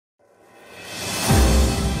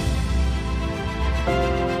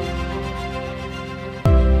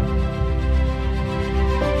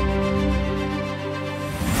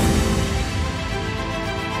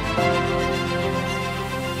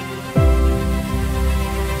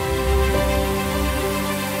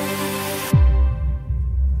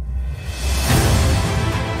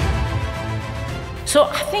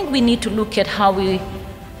think we need to look at how we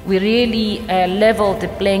really level the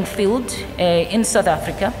playing field in South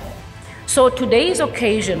Africa. So today's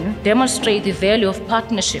occasion demonstrates the value of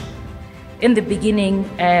partnership in the beginning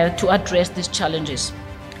to address these challenges.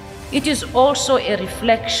 It is also a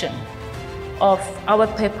reflection of our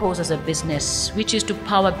purpose as a business, which is to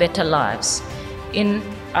power better lives in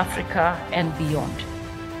Africa and beyond.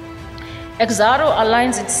 Exxaro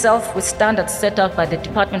aligns itself with standards set out by the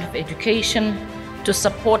Department of Education to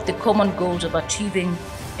support the common goals of achieving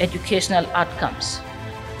educational outcomes.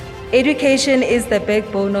 Education is the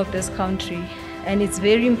backbone of this country, and it's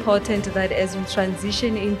very important that as we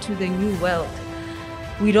transition into the new world,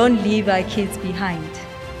 we don't leave our kids behind.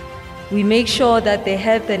 We make sure that they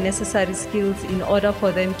have the necessary skills in order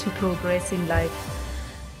for them to progress in life.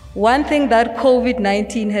 One thing that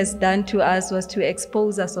COVID-19 has done to us was to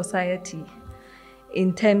expose our society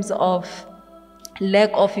in terms of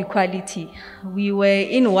lack of equality. We were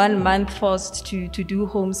in 1 month forced to do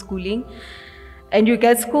homeschooling, and you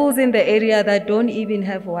get schools in the area that don't even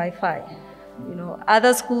have Wi-Fi. You know,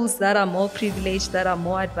 other schools that are more privileged, that are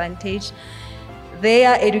more advantaged,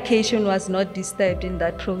 their education was not disturbed in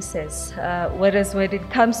that process. Whereas when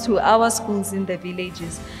it comes to our schools in the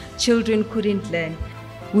villages, children couldn't learn.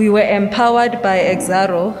 We were empowered by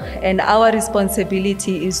Exxaro, and our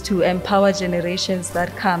responsibility is to empower generations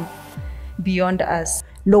that come beyond us.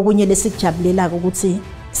 Lokunye lesikujabulela ukuthi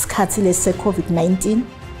isikhathi lesi COVID-19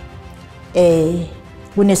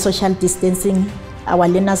 kune social distancing, our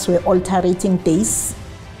learners were alternating days.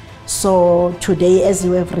 So today, as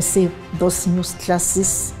we have received those new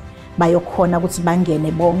classes, bayokhona ukuthi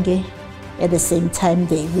bangene bonke, at the same time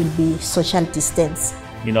they will be social distance.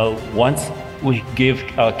 You know, once we give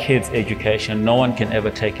our kids education, no one can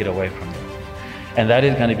ever take it away from them. And that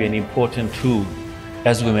is going to be an important tool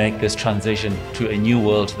as we make this transition to a new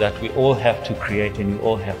world that we all have to create and we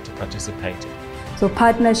all have to participate in. So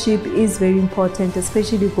partnership is very important,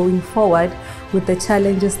 especially going forward with the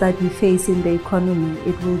challenges that we face in the economy.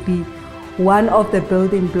 It will be one of the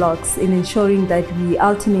building blocks in ensuring that we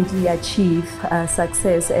ultimately achieve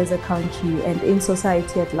success as a country and in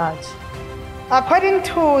society at large. According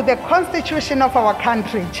to the Constitution of our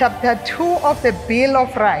country, Chapter 2 of the Bill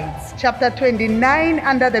of Rights, Chapter 29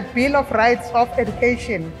 under the Bill of Rights of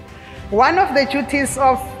Education, one of the duties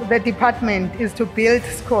of the department is to build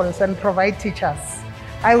schools and provide teachers.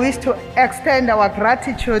 I wish to extend our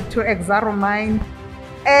gratitude to Exxaro Mine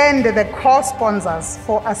and the co-sponsors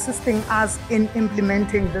for assisting us in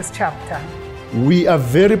implementing this chapter. We are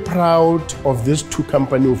very proud of these two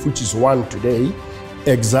companies, of which is one today,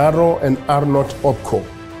 Exxaro and Arnot Colliery,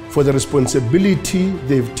 for the responsibility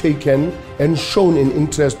they've taken and shown an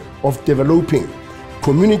interest of developing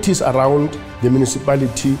communities around the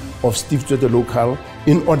municipality of Stiefstede Local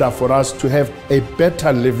in order for us to have a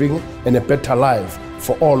better living and a better life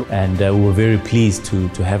for all. And we were very pleased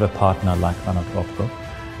to have a partner like Arnot Colliery.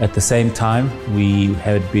 At the same time, we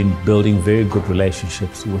had been building very good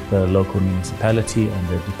relationships with the local municipality and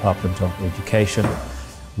the Department of Education,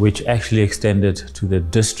 which actually extended to the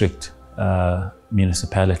district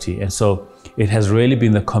municipality. And so it has really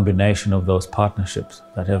been the combination of those partnerships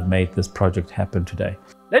that have made this project happen today.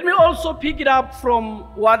 Let me also pick it up from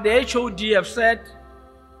what the HOD have said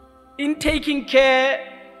in taking care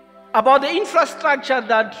about the infrastructure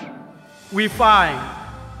that we find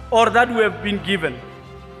or that we have been given.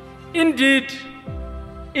 Indeed,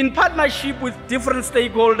 in partnership with different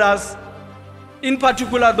stakeholders, in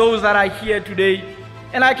particular those that are here today,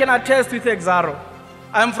 and I can attest with Exxaro.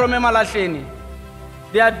 I'm from Emalahleni.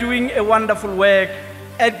 They are doing a wonderful work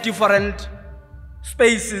at different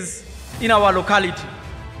spaces in our locality.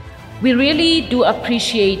 We really do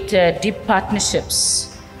appreciate deep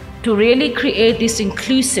partnerships to really create this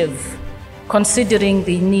inclusive, considering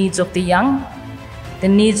the needs of the young, the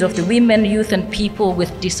needs of the women, youth, and people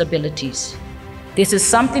with disabilities. This is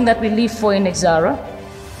something that we live for in Exxaro.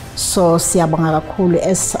 So siyabonga kakhulu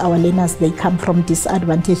as our learners, they come from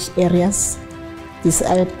disadvantaged areas,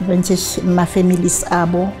 disadvantaged families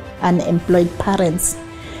abo, unemployed parents.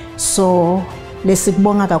 So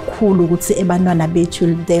lesikubonga kakhulu ukuthi ebantwana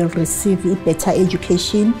bethu they'll receive a better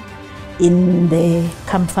education in the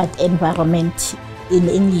comfort environment. In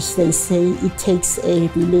English they say it takes a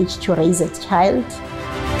village to raise a child.